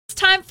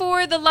time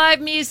for the live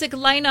music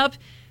lineup.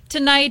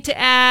 Tonight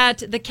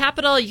at the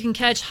Capitol, you can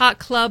catch Hot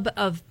Club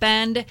of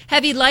Bend.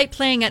 Heavy Light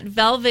playing at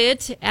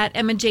Velvet at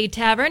M&J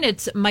Tavern.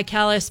 It's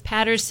Michaelis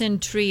Patterson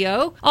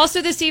Trio.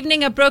 Also this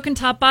evening at Broken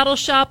Top Bottle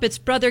Shop, it's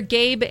Brother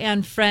Gabe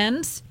and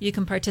Friends. You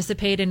can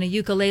participate in a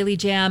ukulele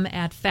jam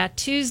at Fat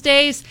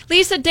Tuesdays.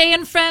 Lisa Day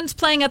and Friends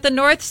playing at the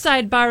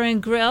Northside Bar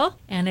and Grill.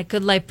 And at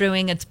Good Life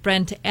Brewing, it's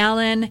Brent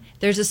Allen.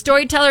 There's a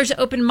Storytellers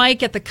open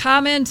mic at the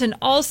Commons. And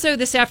also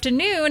this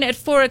afternoon at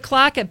 4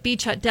 o'clock at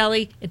Beach Hut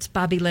Deli, it's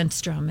Bobby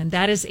Lindstrom. And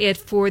that is it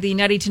for the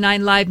 90 to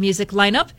 9 live music lineup.